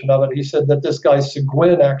different version of it. He said that this guy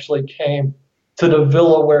Seguin actually came to the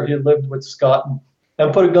villa where he lived with Scotton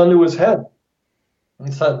and put a gun to his head.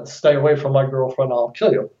 He said, stay away from my girlfriend, I'll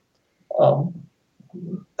kill you.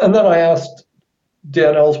 And then I asked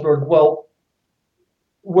Dan Ellsberg, well,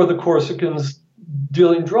 were the Corsicans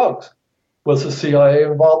dealing drugs? Was the CIA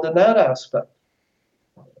involved in that aspect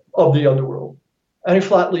of the underworld? And he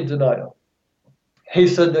flatly denied it. He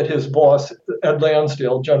said that his boss, Ed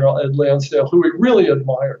Lansdale, General Ed Lansdale, who he really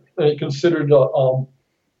admired, and he considered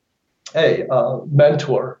a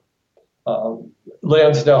mentor.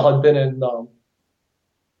 Lansdale had been in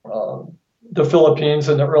the Philippines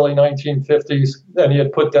in the early 1950s, and he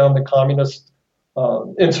had put down the communist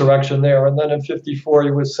insurrection there. And then in '54,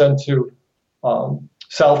 he was sent to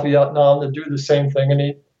South Vietnam to do the same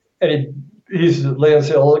thing. He's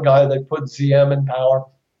Lansdale, the guy that put ZM in power.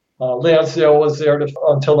 Lansdale was there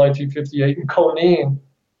until 1958, and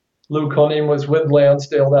Lou Coneen was with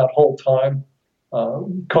Lansdale that whole time.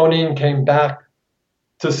 Coneen came back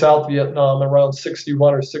to South Vietnam around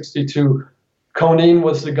 61 or 62. Coneen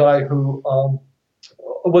was the guy who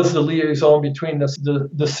was the liaison between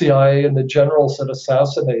the CIA and the generals that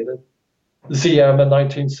assassinated ZM in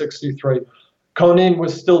 1963. Coneen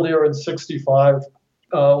was still there in 65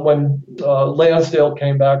 when Lansdale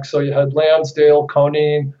came back. So you had Lansdale,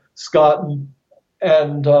 Coneen, Scotton,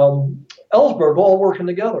 and Ellsberg all working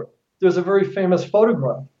together. There's a very famous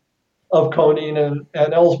photograph of Coneen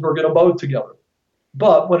and Ellsberg in a boat together.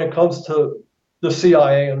 But when it comes to the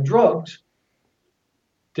CIA and drugs,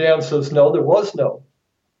 Dan says, no, there was no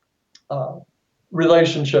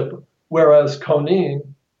relationship, whereas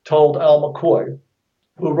Coneen told Al McCoy,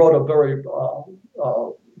 who wrote a very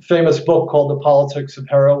famous book called The Politics of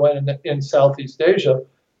Heroin in Southeast Asia,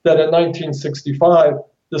 that in 1965,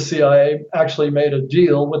 the CIA actually made a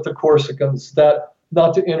deal with the Corsicans that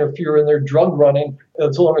not to interfere in their drug running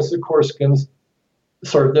as long as the Corsicans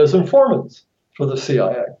served as informants for the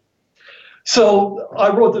CIA. So I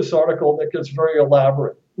wrote this article that gets very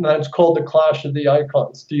elaborate, and it's called The Clash of the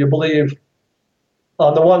Icons. Do you believe,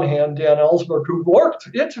 on the one hand, Dan Ellsberg, who worked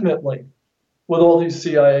intimately with all these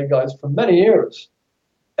CIA guys for many years,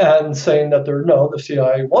 and saying that the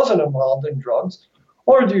CIA wasn't involved in drugs?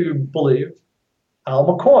 Or do you believe Al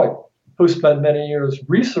McCoy, who spent many years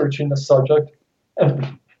researching the subject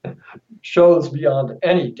and shows beyond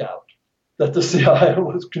any doubt that the CIA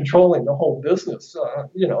was controlling the whole business?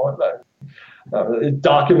 It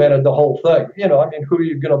documented the whole thing. Who are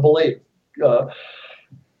you going to believe?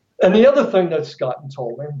 And the other thing that Scotton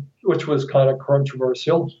told me, which was kind of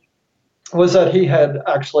controversial, was that he had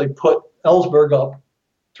actually put Ellsberg up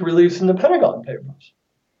to release in the Pentagon Papers.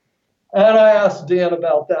 And I asked Dan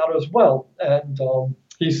about that as well, and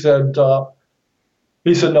he said, no,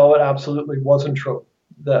 it absolutely wasn't true.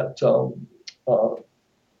 That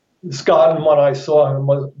Scotton, when I saw him,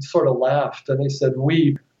 sort of laughed, and he said,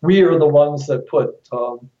 we are the ones that put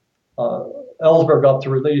Ellsberg up to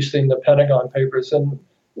releasing the Pentagon Papers, and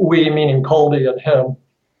we, meaning Colby and him.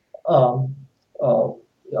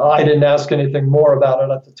 I didn't ask anything more about it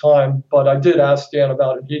at the time, but I did ask Dan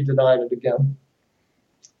about it. He denied it again.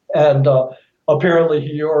 And apparently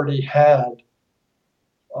he already had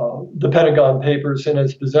the Pentagon Papers in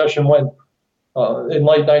his possession when, in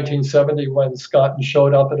late 1970, when Scotton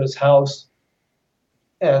showed up at his house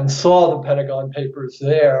and saw the Pentagon Papers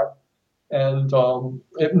there. And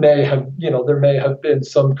it may have, there may have been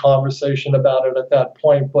some conversation about it at that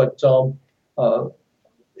point, but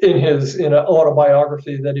in an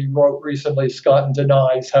autobiography that he wrote recently, Scotton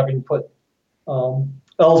denies having put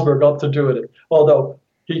Ellsberg up to do it, although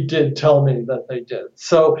he did tell me that they did.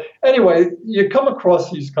 So anyway, you come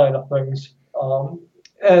across these kind of things,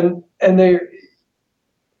 and they're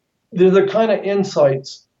the kind of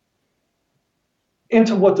insights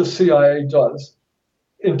into what the CIA does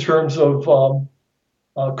in terms of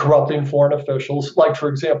corrupting foreign officials. Like, for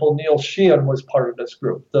example, Neil Sheehan was part of this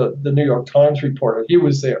group, the New York Times reporter. He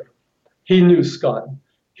was there. He knew Scotton.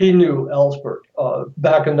 He knew Ellsberg.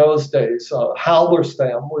 Back in those days,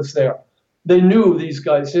 Halberstam was there. They knew these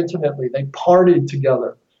guys intimately. They partied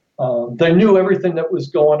together. They knew everything that was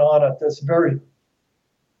going on at this very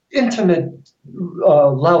intimate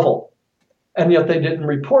level, and yet they didn't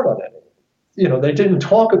report on it. They didn't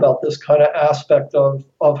talk about this kind of aspect of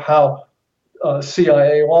how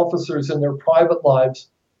CIA officers in their private lives,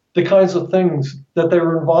 the kinds of things that they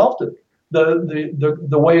were involved in,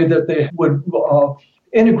 the way that they would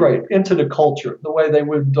integrate into the culture, the way they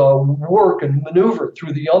would work and maneuver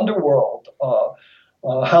through the underworld,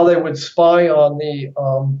 how they would spy on the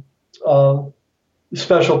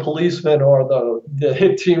special policemen or the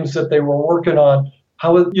hit teams that they were working on,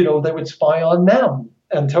 how they would spy on them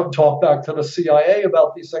and talk back to the CIA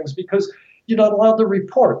about these things, because you're not allowed to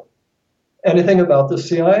report anything about the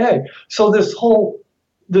CIA. So there's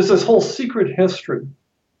this whole secret history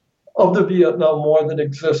of the Vietnam War that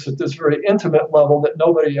exists at this very intimate level that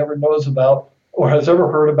nobody ever knows about or has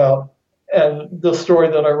ever heard about. And the story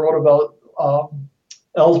that I wrote about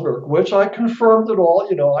Ellsberg, which I confirmed it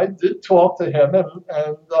all, I did talk to him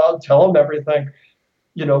and tell him everything,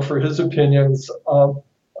 for his opinions.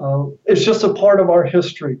 It's just a part of our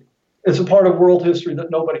history It's a part of world history that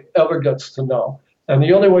nobody ever gets to know. And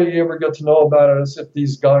the only way you ever get to know about it is if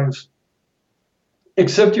these guys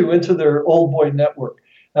accept you into their old boy network.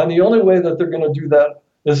 And the only way that they're going to do that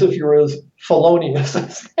is if you're as felonious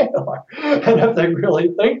as they are, and if they really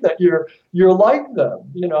think that you're like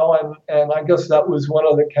them, and I guess that was one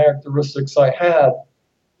of the characteristics I had.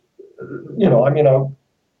 I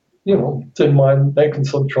didn't mind making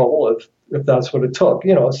some trouble if that's what it took,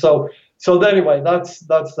 So anyway, that's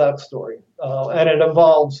that story, and it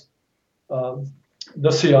involves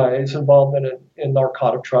the CIA's involvement in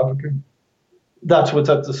narcotic trafficking. That's what's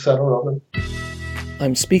at the center of it.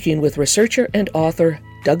 I'm speaking with researcher and author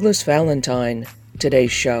Douglas Valentine.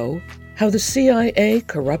 Today's show, How the CIA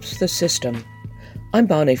Corrupts the System. I'm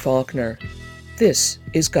Bonnie Faulkner. This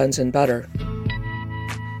is Guns and Butter.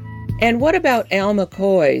 And what about Al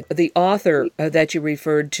McCoy, the author that you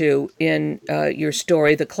referred to in your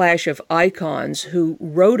story, The Clash of Icons, who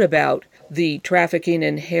wrote about the trafficking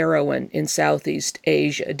in heroin in Southeast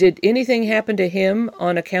Asia? Did anything happen to him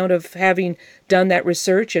on account of having done that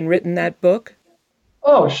research and written that book?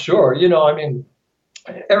 Oh, sure.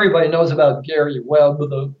 Everybody knows about Gary Webb,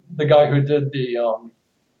 the guy who did the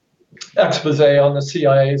expose on the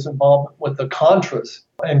CIA's involvement with the Contras.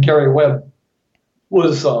 And Gary Webb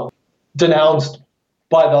was denounced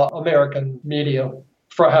by the American media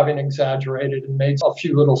for having exaggerated and made a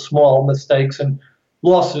few little small mistakes and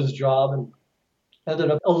lost his job and ended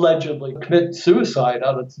up allegedly committing suicide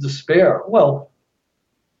out of despair. Well,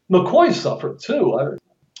 McCoy suffered too.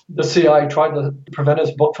 The CIA tried to prevent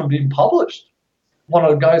his book from being published. One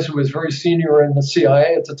of the guys who was very senior in the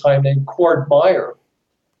CIA at the time, named Cord Meyer,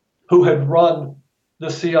 who had run the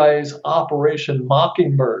CIA's Operation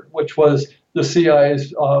Mockingbird, which was the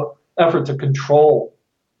CIA's effort to control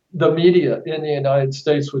the media in the United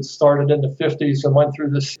States, which started in the 50s and went through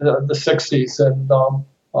the 60s and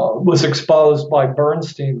was exposed by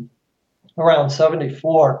Bernstein around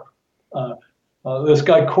 74. This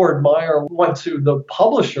guy, Cord Meyer, went to the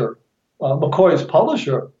publisher, McCoy's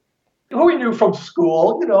publisher, who he knew from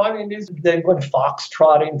school. They went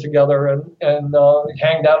foxtrotting together and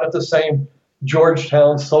hanged out at the same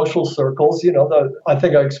Georgetown social circles. I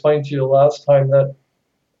think I explained to you last time that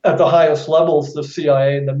at the highest levels, the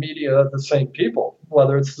CIA and the media are the same people,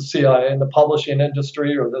 whether it's the CIA in the publishing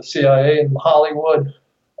industry or the CIA in Hollywood.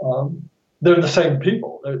 They're the same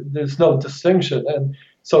people. There's no distinction. And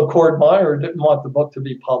so Cord Meyer didn't want the book to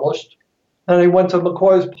be published. And he went to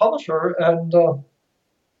McCoy's publisher and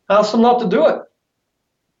asked him not to do it.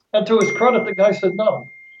 And to his credit, the guy said no.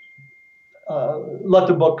 Let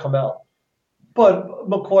the book come out. But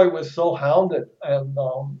McCoy was so hounded, and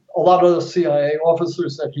a lot of the CIA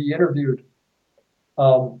officers that he interviewed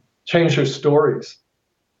changed their stories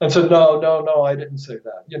and said, no, I didn't say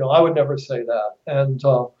that. I would never say that. And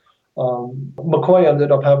McCoy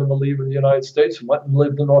ended up having to leave the United States and went and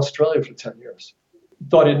lived in Australia for 10 years.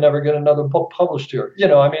 Thought he'd never get another book published here.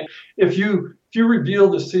 If you reveal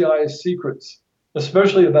the CIA's secrets,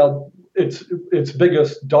 especially about its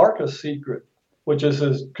biggest, darkest secret, which is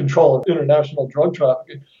his control of international drug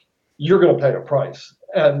trafficking, you're going to pay a price.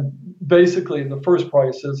 And basically, the first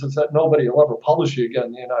price is that nobody will ever publish you again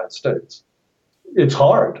in the United States. It's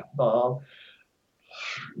hard.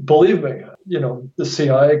 Believe me, the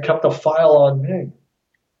CIA kept a file on me.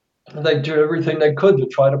 They did everything they could to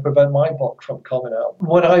try to prevent my book from coming out.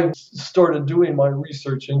 When I started doing my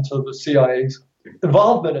research into the CIA's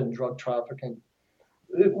involvement in drug trafficking,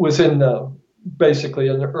 it was basically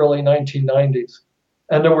in the early 1990s.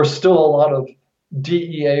 And there were still a lot of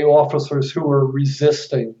DEA officers who were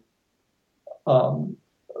resisting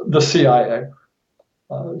the CIA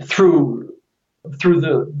through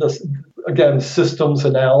the again, systems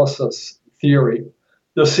analysis theory.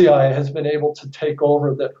 The CIA has been able to take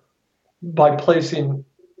over that by placing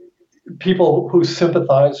people who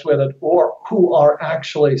sympathize with it or who are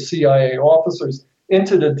actually CIA officers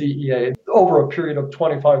into the DEA. Over a period of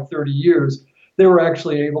 25, 30 years, they were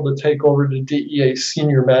actually able to take over the DEA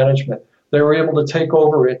senior management. They were able to take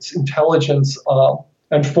over its intelligence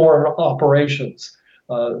and foreign operations.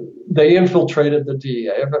 They infiltrated the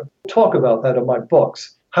DEA. I talk about that in my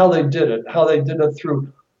books, how they did it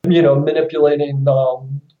through, manipulating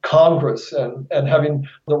Congress and having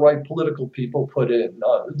the right political people put in.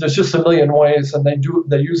 There's just a million ways, and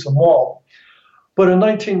they use them all. But in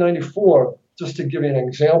 1994, just to give you an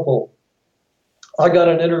example, I got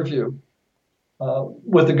an interview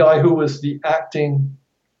with the guy who was the acting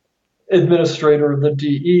administrator of the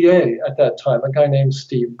DEA at that time, a guy named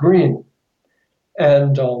Steve Green.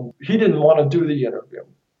 And he didn't want to do the interview.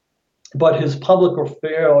 But his public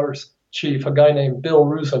affairs chief, a guy named Bill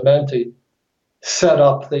Rusamenti, set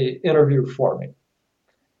up the interview for me.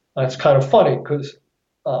 That's kind of funny because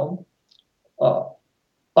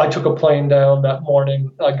I took a plane down that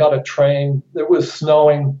morning. I got a train. It was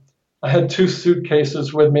snowing. I had 2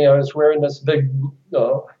 suitcases with me. I was wearing this big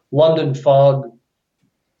London fog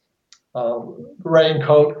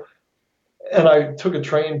raincoat. And I took a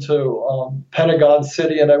train to Pentagon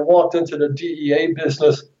City, and I walked into the DEA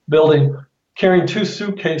business building carrying 2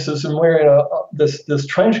 suitcases and wearing this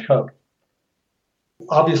trench coat.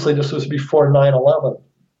 Obviously, this was before 9/11.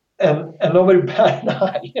 And nobody batted an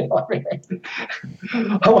eye, you know. I mean,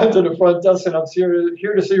 I went to the front desk and I'm here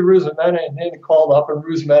to see Rusumeni, and they called up, and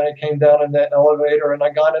Rusumeni came down in the elevator, and I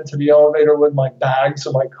got into the elevator with my bags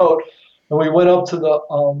and my coat, and we went up to the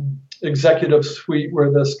executive suite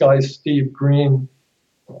where this guy Steve Green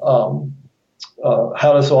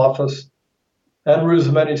had his office, and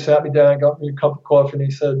Rusumeni sat me down, got me a cup of coffee, and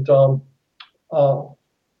he said, "I'm going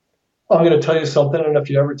to tell you something, and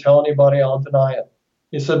if you ever tell anybody, I'll deny it."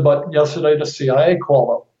 He said, "But yesterday the CIA called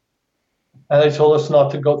up, and they told us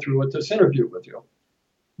not to go through with this interview with you.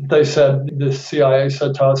 They said, the CIA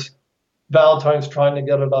said to us, Valentine's trying to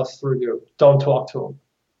get at us through you. Don't talk to him."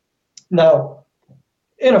 Now,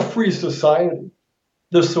 in a free society,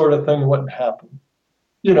 this sort of thing wouldn't happen,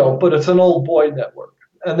 you know, but it's an old boy network.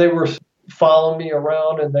 And they were following me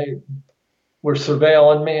around, and they were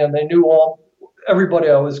surveilling me, and they knew everybody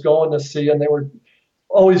I was going to see, and they were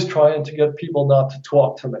always trying to get people not to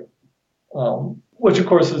talk to me, which of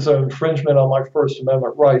course is an infringement on my First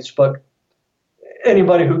Amendment rights. But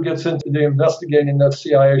anybody who gets into the investigating the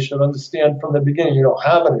CIA should understand from the beginning you don't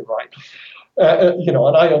have any right. You know,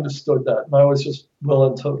 and I understood that, and I was just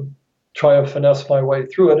willing to try and finesse my way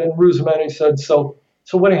through it. And Rusumeni said, so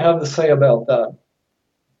what do you have to say about that?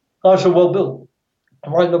 I said, "Well, Bill,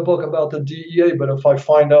 I'm writing a book about the DEA, but if I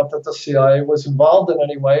find out that the CIA was involved in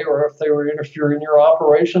any way, or if they were interfering in your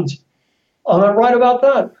operations, I'm going to write about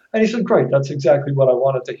that." And he said, "Great, that's exactly what I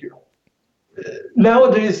wanted to hear."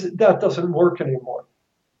 Nowadays, that doesn't work anymore.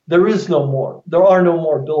 There is no more. There are no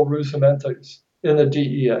more Bill Rusumentis in the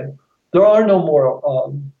DEA. There are no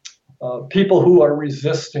more people who are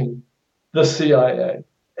resisting the CIA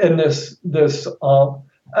and this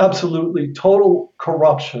absolutely total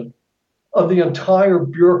corruption of the entire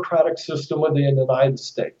bureaucratic system within the United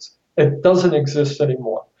States. It doesn't exist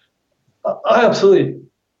anymore. I absolutely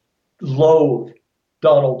loathe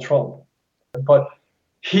Donald Trump, but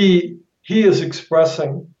he is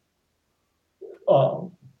expressing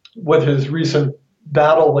with his recent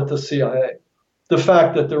battle with the CIA, the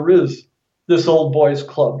fact that there is this old boys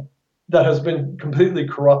club that has been completely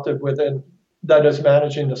corrupted within, that is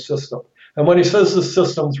managing the system. And when he says the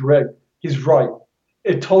system's rigged, he's right.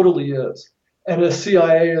 It totally is. And the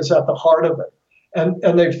CIA is at the heart of it.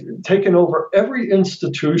 And they've taken over every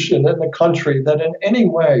institution in the country that in any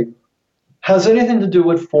way has anything to do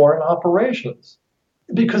with foreign operations.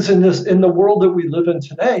 Because in the world that we live in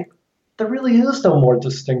today, there really is no more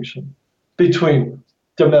distinction between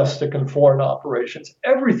domestic and foreign operations.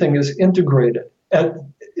 Everything is integrated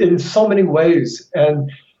and in so many ways. And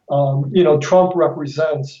you know, Trump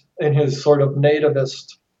represents, in his sort of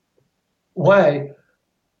nativist way,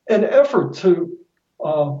 an effort to,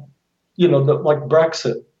 you know, like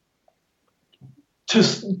Brexit,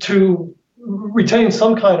 to retain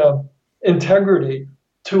some kind of integrity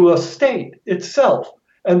to a state itself,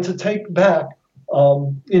 and to take back,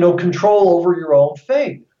 you know, control over your own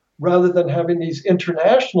fate, rather than having these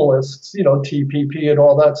internationalists, you know, TPP and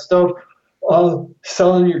all that stuff,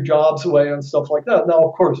 selling your jobs away and stuff like that. Now,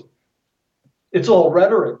 of course, it's all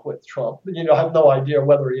rhetoric with Trump. You know, I have no idea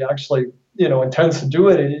whether he actually, you know, intends to do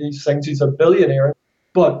it. He thinks he's a billionaire,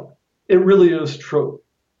 but it really is true.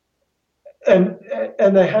 And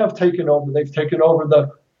they have taken over. They've taken over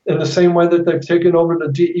in the same way that they've taken over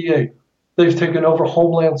the DEA. They've taken over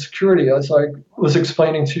Homeland Security, as I was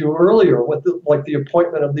explaining to you earlier, with the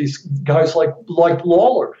appointment of these guys like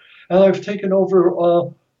Lawler. And they've taken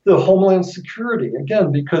over the Homeland Security,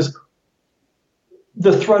 again, because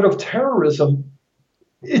the threat of terrorism,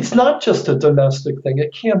 it's not just a domestic thing.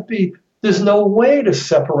 It can't be. There's no way to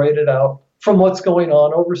separate it out from what's going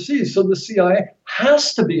on overseas. So the CIA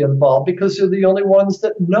has to be involved because they're the only ones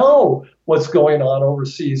that know what's going on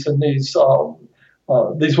overseas in these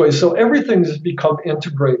ways. So everything has become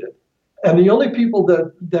integrated. And the only people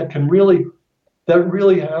that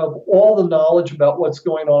really have all the knowledge about what's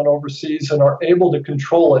going on overseas and are able to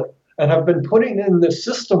control it and have been putting in the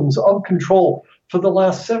systems of control for the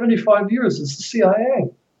last 75 years is the CIA.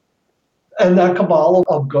 And that cabal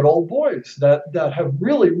of good old boys that have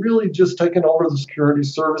really, really just taken over the security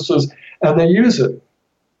services, and they use it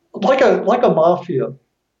like a mafia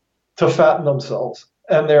to fatten themselves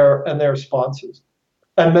and their sponsors,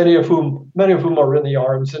 and many of whom are in the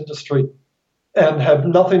arms industry and have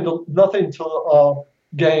nothing to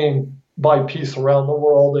gain by peace around the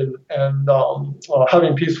world and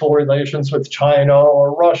having peaceful relations with China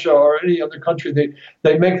or Russia or any other country.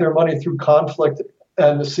 They make their money through conflict,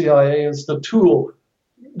 and the CIA is the tool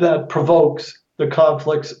that provokes the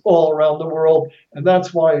conflicts all around the world. And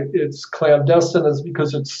that's why it's clandestine, is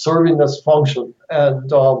because it's serving this function. And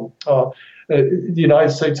the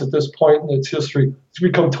United States at this point in its history has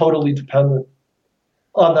become totally dependent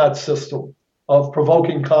on that system of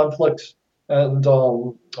provoking conflicts and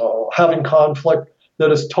having conflict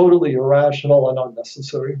that is totally irrational and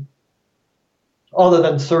unnecessary, other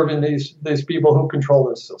than serving these people who control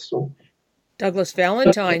this system. Douglas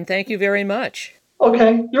Valentine, thank you very much.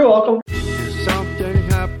 Okay, you're welcome. There's something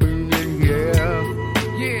happening, yeah.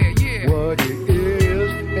 What it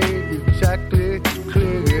is ain't exactly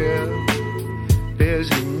clear. There's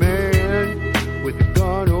a man with a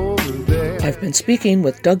gun over there. I've been speaking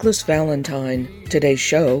with Douglas Valentine. Today's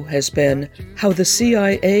show has been How the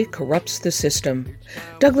CIA Corrupts the System.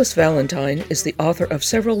 Douglas Valentine is the author of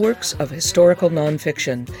several works of historical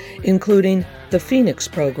nonfiction, including The Phoenix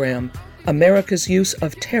Program, America's Use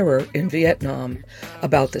of Terror in Vietnam,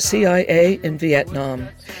 about the CIA in Vietnam,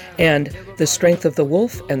 and The Strength of the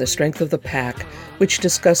Wolf and the Strength of the Pack, which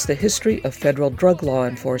discuss the history of federal drug law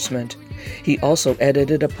enforcement. He also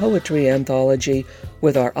edited a poetry anthology,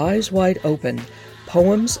 With Our Eyes Wide Open,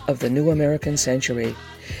 Poems of the New American Century.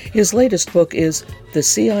 His latest book is The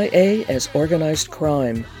CIA as Organized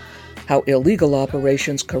Crime, How Illegal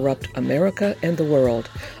Operations Corrupt America and the World,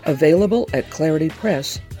 available at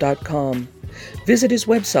claritypress.com. Visit his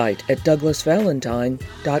website at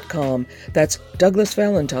douglasvalentine.com. That's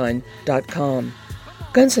douglasvalentine.com.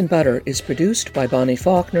 Guns and Butter is produced by Bonnie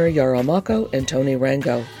Faulkner, Yarrow Mako, and Tony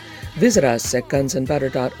Rango. Visit us at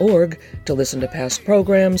gunsandbutter.org to listen to past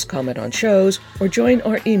programs, comment on shows, or join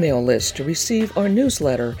our email list to receive our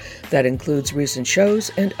newsletter that includes recent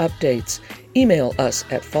shows and updates. Email us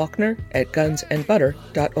at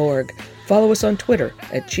faulkner@gunsandbutter.org. Follow us on Twitter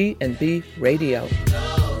at G&B Radio.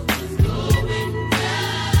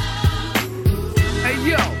 Hey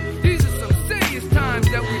yo, these are some serious times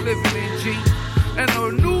that we living in, G. And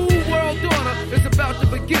a new world order is about to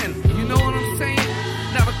begin. You know what I'm saying?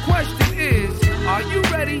 Now the question is, are you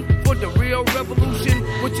ready for the real revolution,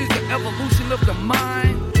 which is the evolution of the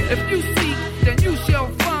mind? If you seek, then you shall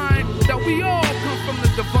find that we all come from the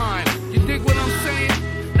divine. You dig what I'm saying?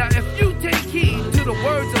 Now if you take heed to the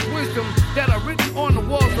words of wisdom that are written on the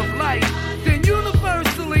walls of life, then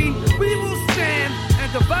universally we will stand,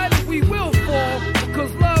 and divided we will fall,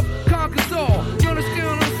 because love conquers all. You understand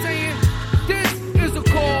what I'm saying? This is a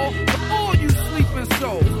call to all you sleeping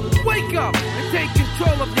souls. Wake up and take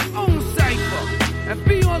control of your own cipher, and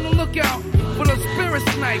be on the lookout for the spirit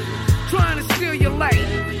snipers trying to steal your light.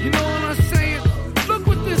 You know